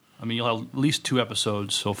 You'll have at least 2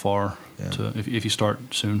 episodes so far if you start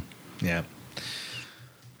soon. Yeah.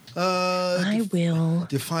 I will.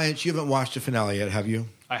 Defiance. You haven't watched the finale yet, have you?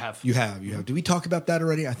 I have. You have. You have. Did we talk about that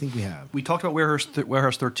already? I think we have. We talked about Warehouse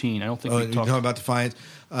 13. I don't think we You're talked talking about Defiance.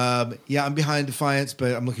 Yeah, I'm behind Defiance,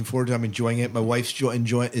 but I'm looking forward to it. I'm enjoying it. My wife's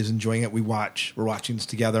is enjoying it. We're watching this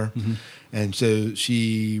together. And so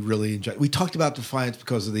she really enjoyed it. We talked about Defiance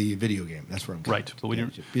because of the video game. That's where I'm going. Right, but we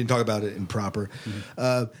didn't talk about it in proper.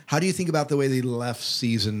 How do you think about the way they left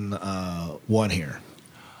season 1 here?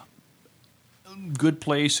 Good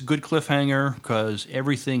place, good cliffhanger, because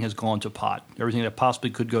everything has gone to pot. Everything that possibly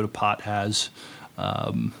could go to pot has.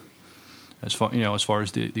 As far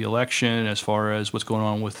as the election, as far as what's going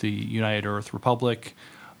on with the United Earth Republic,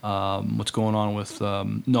 what's going on with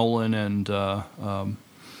Nolan and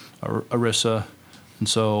Arissa, and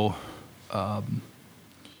so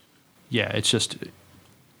it's just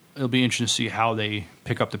it'll be interesting to see how they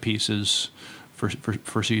pick up the pieces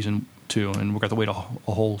for season 2, and we've got to wait a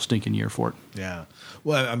whole stinking year for it. Yeah.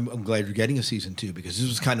 Well, I'm glad you're getting a season 2 because this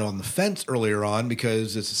was kind of on the fence earlier on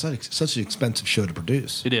because it's such an expensive show to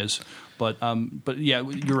produce. It is. But yeah,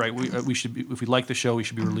 you're right. We should be, if we like the show, we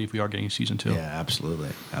should be relieved we are getting season 2. Yeah,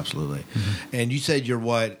 absolutely. And you said you're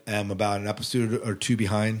about an episode or 2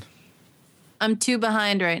 behind? I'm 2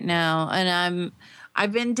 behind right now, and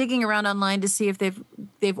I've been digging around online to see if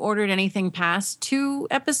they've ordered anything past 2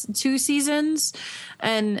 seasons,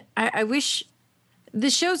 and I wish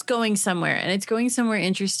the show's going somewhere, and it's going somewhere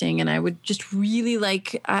interesting, and I would just really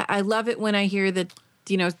like. I love it when I hear that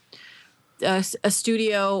a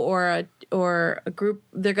studio or a group,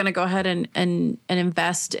 they're going to go ahead and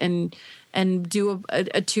invest and do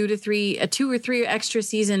a 2 or 3 extra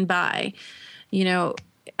season buy.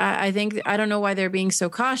 I think I don't know why they're being so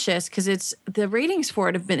cautious because the ratings for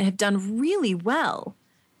it have done really well,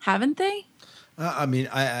 haven't they? I mean,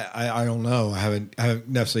 I don't know. I haven't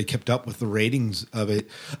necessarily kept up with the ratings of it.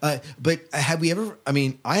 But have we ever? I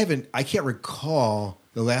mean, I can't recall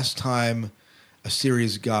the last time a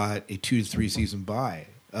series got a 2 to 3 season buy.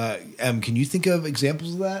 Can you think of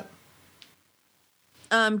examples of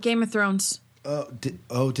that? Game of Thrones. Did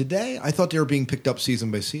they? I thought they were being picked up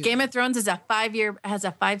season by season. Game of Thrones has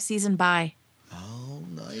a 5 season buy. Oh,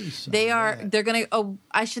 nice. They're going to,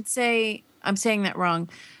 I should say, I'm saying that wrong.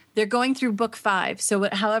 They're going through book 5. So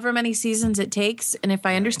however many seasons it takes, and if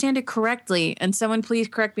I understand it correctly, and someone please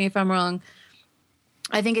correct me if I'm wrong,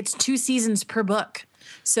 I think it's 2 seasons per book.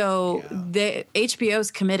 So the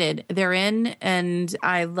HBO's committed. They're in, and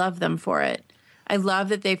I love them for it. I love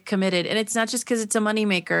that they've committed. And it's not just because it's a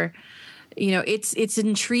moneymaker. It's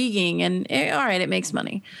intriguing, and all right, it makes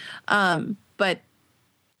money. But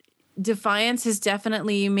Defiance has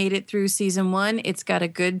definitely made it through season 1. It's got a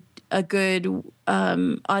good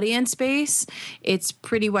audience base. It's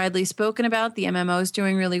pretty widely spoken about. The MMO is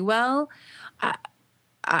doing really well.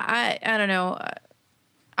 I don't know.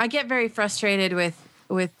 I get very frustrated with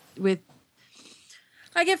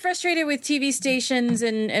TV stations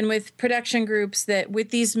and with production groups that with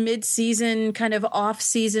these mid-season kind of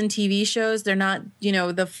off-season TV shows, they're not,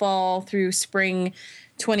 the fall through spring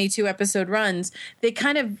 22 episode runs. They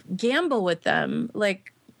kind of gamble with them.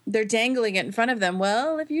 Like they're dangling it in front of them.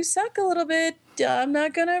 Well, if you suck a little bit, I'm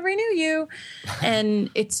not going to renew you. And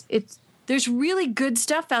there's really good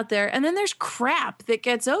stuff out there. And then there's crap that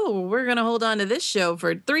gets, we're going to hold on to this show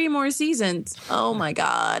for 3 more seasons. Oh, my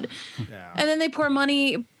God. Yeah. And then they pour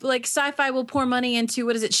money, like SciFi will pour money into,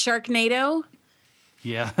 what is it, Sharknado?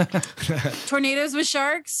 Yeah. Tornadoes with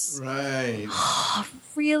sharks? Right.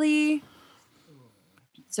 Really?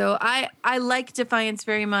 So I like Defiance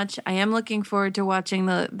very much. I am looking forward to watching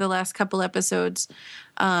the last couple episodes.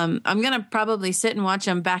 I'm going to probably sit and watch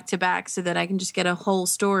them back to back so that I can just get a whole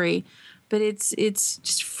story. But it's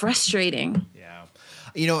just frustrating. Yeah.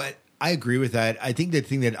 I agree with that. I think the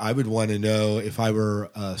thing that I would want to know if I were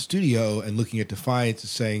a studio and looking at Defiance is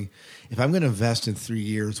saying, if I'm going to invest in 3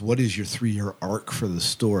 years, what is your 3-year arc for the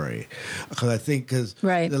story? Because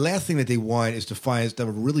the last thing that they want is Defiance to have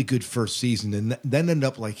a really good first season and then end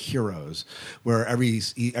up like Heroes, where every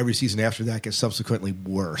season after that gets subsequently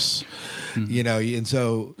worse. Mm-hmm. And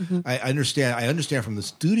so I understand from the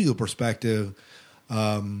studio perspective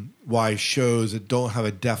why shows that don't have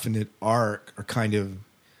a definite arc are kind of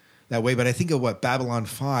that way. But I think of what Babylon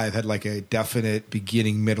 5 had like a definite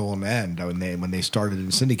beginning, middle, and end when they started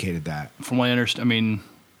and syndicated that. From what I understand,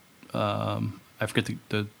 I forget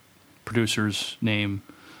the producer's name,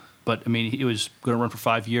 but it was going to run for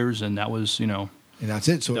 5 years, and that was and that's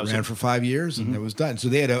it. So it ran for 5 years, and it was done. So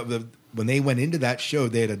they had when they went into that show,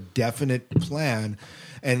 they had a definite plan,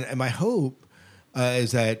 and my hope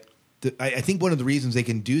is that I think one of the reasons they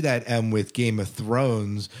can do that with Game of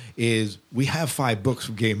Thrones is we have 5 books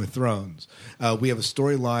from Game of Thrones. We have a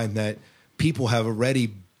storyline that people have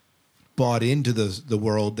already bought into the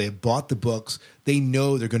world. They have bought the books. They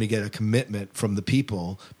know they're going to get a commitment from the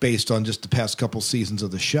people based on just the past couple seasons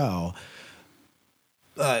of the show.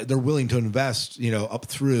 They're willing to invest, up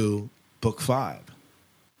through book 5.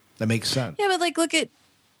 That makes sense. Yeah, but like look at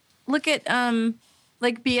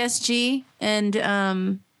like BSG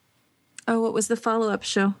and what was the follow-up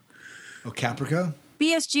show? Oh, Caprica?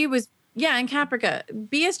 BSG was and Caprica.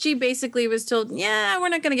 BSG basically was told, we're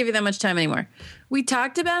not going to give you that much time anymore. We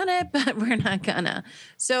talked about it, but we're not gonna.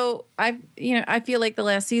 So I feel like the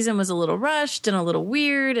last season was a little rushed and a little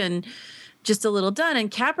weird and just a little done.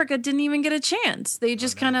 And Caprica didn't even get a chance. They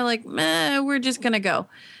just kind of like, we're just gonna go.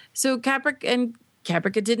 So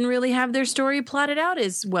Caprica didn't really have their story plotted out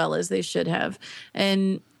as well as they should have.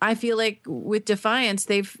 And I feel like with Defiance,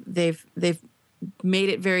 they've made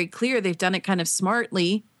it very clear. They've done it kind of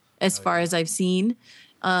smartly as far as I've seen.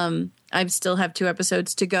 I still have 2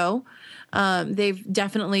 episodes to go. They've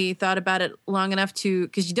definitely thought about it long enough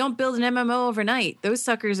because you don't build an MMO overnight. Those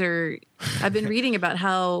suckers I've been reading about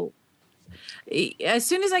how as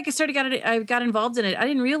soon as I got involved in it, I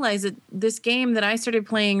didn't realize that this game that I started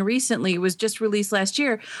playing recently was just released last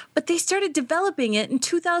year, but they started developing it in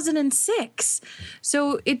 2006.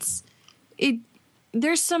 So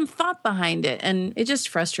there's some thought behind it, and it just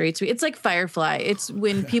frustrates me. It's like Firefly. It's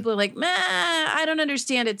when people are like, I don't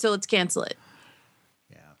understand it, so let's cancel it.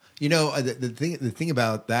 Yeah. The thing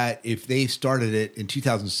about that, if they started it in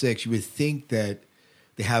 2006, you would think that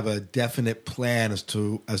they have a definite plan as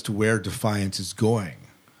to where Defiance is going.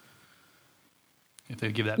 If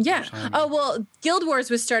they give that time. Oh, well, Guild Wars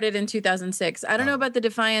was started in 2006. I don't know about the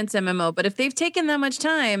Defiance MMO, but if they've taken that much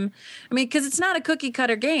time, because it's not a cookie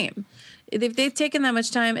cutter game. If they've taken that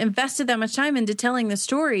much time, invested that much time into telling the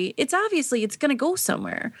story, it's going to go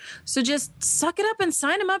somewhere. So just suck it up and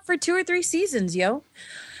sign them up for 2 or 3 seasons, yo.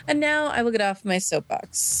 And now I will get off my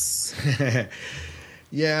soapbox.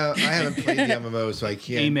 Yeah, I haven't played the MMO, so I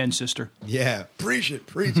can't. Amen, sister. Yeah, preach it.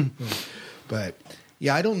 But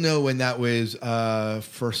yeah, I don't know when that was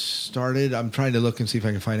first started. I'm trying to look and see if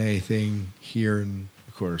I can find anything here, and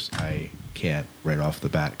of course, I can't right off the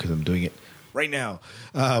bat because I'm doing it right now.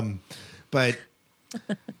 But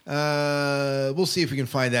we'll see if we can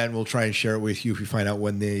find that, and we'll try and share it with you if we find out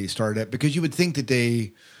when they started it. Because you would think that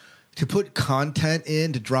to put content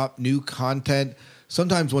in, to drop new content,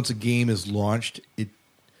 sometimes once a game is launched,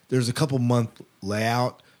 there's a couple month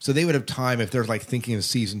layout. So they would have time if they're like thinking of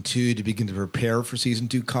season 2 to begin to prepare for season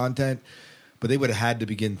 2 content. But they would have had to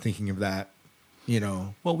begin thinking of that,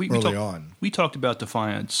 early on. We talked about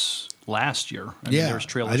Defiance last year. There was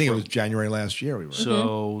trailers. I think it was January last year.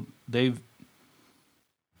 So they've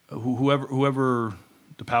whoever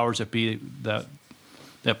the powers that be that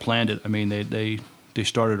planned it. They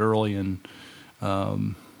started early, and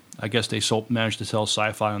I guess they managed to sell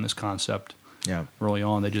SciFi on this concept. Yeah, early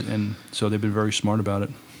on so they've been very smart about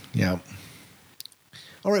it. Yeah.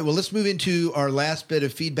 All right, well, let's move into our last bit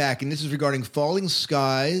of feedback, and this is regarding Falling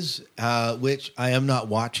Skies, which I am not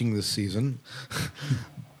watching this season.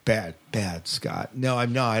 Bad, Scott. No,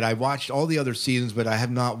 I'm not. I watched all the other seasons, but I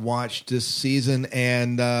have not watched this season,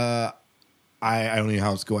 and I don't know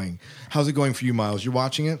how it's going. How's it going for you, Miles? You're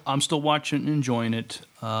watching it? I'm still watching and enjoying it.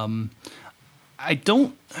 I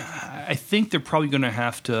think they're probably going to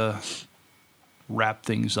have to wrap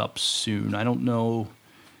things up soon. I don't know.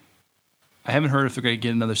 I haven't heard if they're going to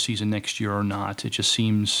get another season next year or not. It just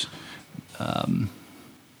seems they're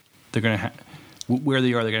going to where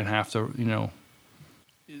they are. They're going to have to,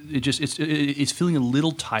 it's feeling a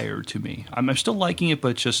little tired to me. I'm still liking it,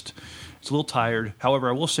 but it's a little tired. However,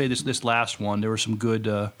 I will say this last one, there was some good.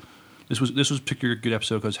 This was a particularly good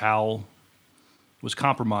episode because Hal was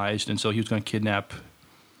compromised, and so he was going to kidnap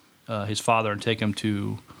his father and take him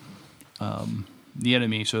to the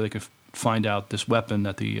enemy so they could find out this weapon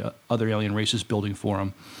that the other alien race is building for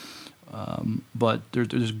him. But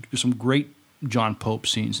there's some great John Pope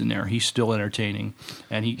scenes in there. He's still entertaining,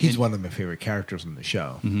 and he's one of my favorite characters in the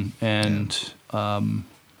show. Mm-hmm. And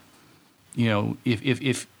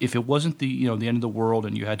if it wasn't the end of the world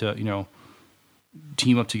and you had to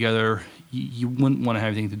team up together, you wouldn't want to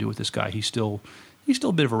have anything to do with this guy. He's still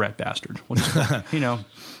a bit of a rat bastard. He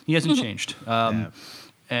hasn't changed.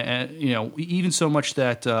 And even so much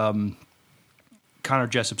that Connor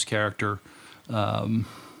Jessup's character,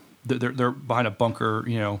 they're behind a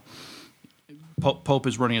bunker. Pope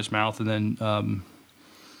is running his mouth, and then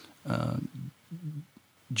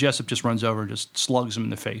Jessup just runs over and just slugs him in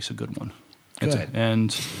the face. A good one. That's it.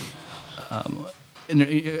 And and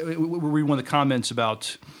we read one of the comments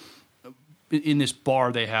about in this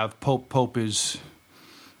bar they have Pope is,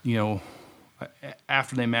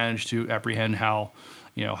 after they manage to apprehend how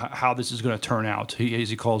this is going to turn out, as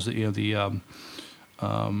he calls it, the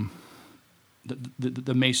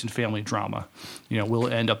Mason family drama. Will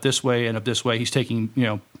it end up this way, He's taking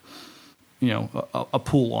a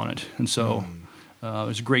pull on it, and so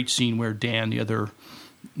there's a great scene where Dan, the other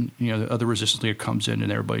resistance leader, comes in,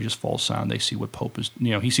 and everybody just falls silent. They see what Pope is,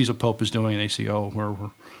 he sees what Pope is doing, and they see,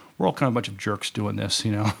 we're all kind of a bunch of jerks doing this,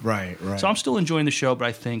 Right. So I'm still enjoying the show, but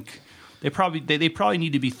I think they probably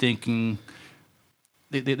need to be thinking.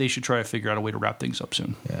 They should try to figure out a way to wrap things up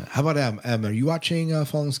soon. Yeah. How about Em? Are you watching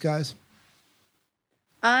Falling Skies?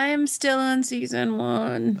 I'm still on season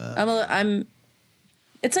 1. I'm.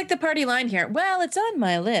 It's like the party line here. Well, it's on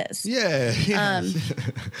my list. Yeah.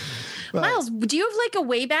 Well, Miles, do you have like a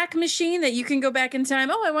Wayback Machine that you can go back in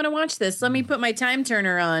time? Oh, I want to watch this. Let me put my time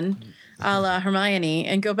turner on, a la Hermione,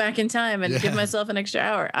 and go back in time and give myself an extra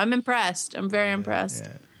hour. I'm impressed. I'm very impressed.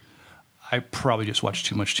 Yeah. I probably just watch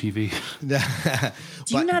too much TV.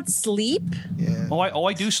 Do you not sleep? Yeah.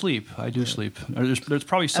 I do sleep. I do sleep. There's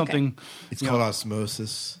probably something. Okay. It's called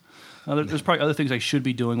osmosis. There's probably other things I should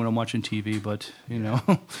be doing when I'm watching TV, but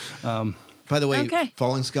By the way, Okay.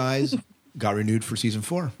 Falling Skies got renewed for season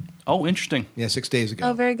 4. Oh, interesting. Yeah, 6 days ago.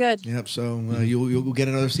 Oh, very good. Yep. So you'll get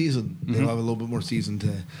another season. They'll have a little bit more season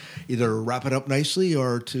to either wrap it up nicely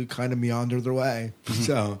or to kind of meander their way.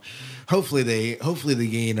 So hopefully they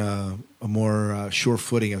gain a more sure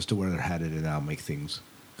footing as to where they're headed, and that'll make things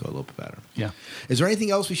go a little bit better. Yeah. Is there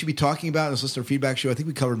anything else we should be talking about in this listener feedback show? I think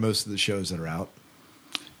we covered most of the shows that are out.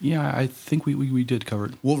 Yeah, I think we did cover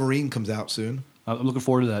it. Wolverine comes out soon. I'm looking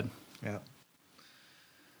forward to that. Yeah.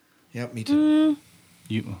 Yep, me too.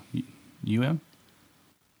 You Em?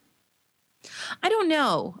 I don't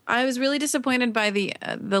know. I was really disappointed by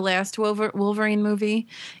the last Wolverine movie.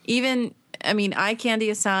 Even, eye candy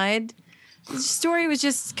aside, the story was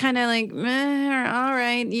just kind of like, meh, all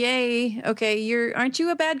right, yay. Okay, aren't you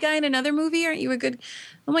a bad guy in another movie? Aren't you a good...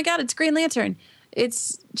 Oh my God, it's Green Lantern.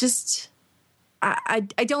 It's just... I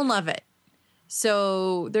don't love it.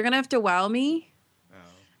 So they're going to have to wow me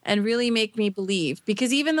and really make me believe.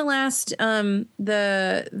 Because even the last, the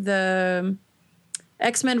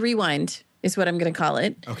X-Men Rewind is what I'm going to call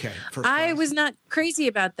it. Okay. I was not crazy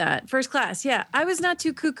about that. First Class, yeah. I was not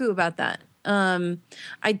too cuckoo about that.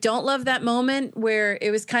 I don't love that moment where it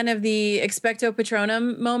was kind of the Expecto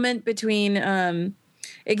Patronum moment between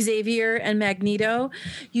Xavier and Magneto.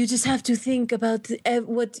 You just have to think about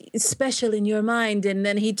what's special in your mind, and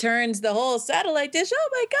then he turns the whole satellite dish. Oh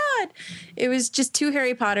my God! It was just too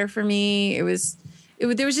Harry Potter for me. There was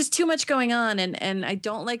just too much going on, and I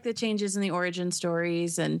don't like the changes in the origin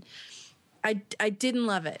stories, and I didn't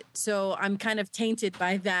love it. So I'm kind of tainted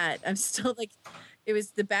by that. I'm still like, it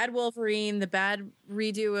was the bad Wolverine, the bad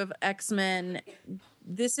redo of X-Men.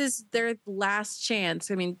 This is their last chance.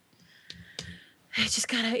 You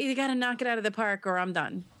gotta knock it out of the park, or I'm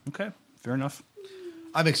done. Okay, fair enough.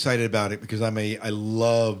 I'm excited about it because I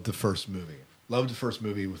loved the first movie. Loved the first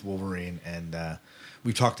movie with Wolverine, and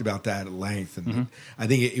we talked about that at length. And I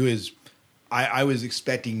think it was. I was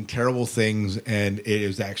expecting terrible things, and it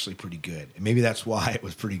was actually pretty good. And maybe that's why it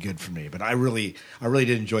was pretty good for me. But I really did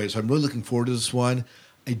enjoy it. So I'm really looking forward to this one.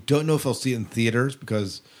 I don't know if I'll see it in theaters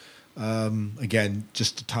because, again,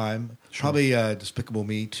 just the time. Sure. Probably Despicable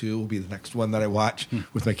Me 2 will be the next one that I watch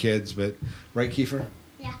with my kids. But right, Kiefer?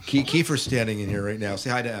 Yeah. Kiefer's standing in here right now. Say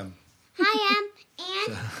hi to Em. Hi, Em.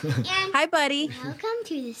 And hi, buddy. Welcome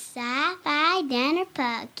to the Sci-Fi Dinner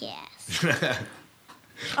Podcast.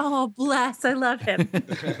 Oh, bless. I love him.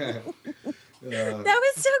 That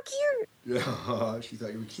was so cute. She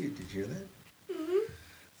thought you were cute. Did you hear that? Mm-hmm.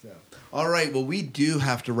 So, all right. Well, we do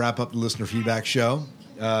have to wrap up the listener feedback show.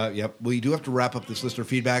 Yep. We do have to wrap up this listener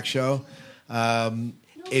feedback show.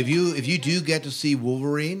 If you do get to see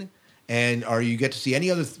Wolverine, or you get to see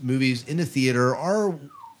any other movies in the theater, or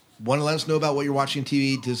want to let us know about what you're watching on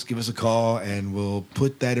TV, just give us a call, and we'll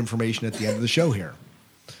put that information at the end of the show here.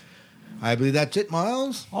 I believe that's it,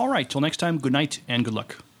 Miles. All right. Till next time, good night and good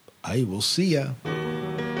luck. I will see ya.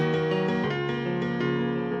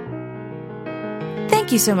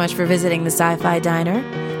 Thank you so much for visiting the Sci-Fi Diner.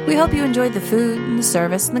 We hope you enjoyed the food and the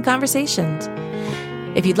service and the conversations.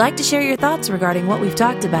 If you'd like to share your thoughts regarding what we've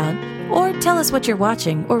talked about, or tell us what you're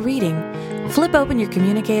watching or reading, flip open your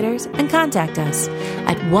communicators and contact us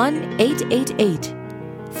at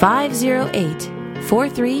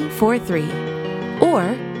 1-888-508-4343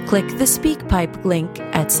 or click the SpeakPipe link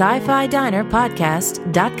at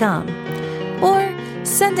sci-fi-dinerpodcast.com or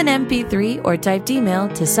send an MP3 or typed email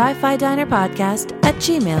to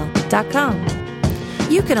sci-fi-dinerpodcast@gmail.com.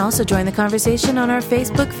 You can also join the conversation on our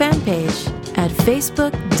Facebook fan page at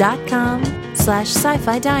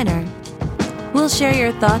facebook.com/sci-fi diner. We'll share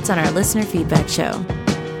your thoughts on our listener feedback show.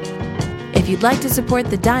 If you'd like to support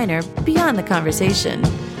the diner beyond the conversation,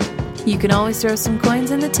 you can always throw some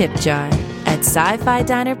coins in the tip jar at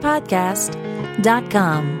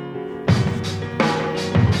sci-fi-dinerpodcast.com.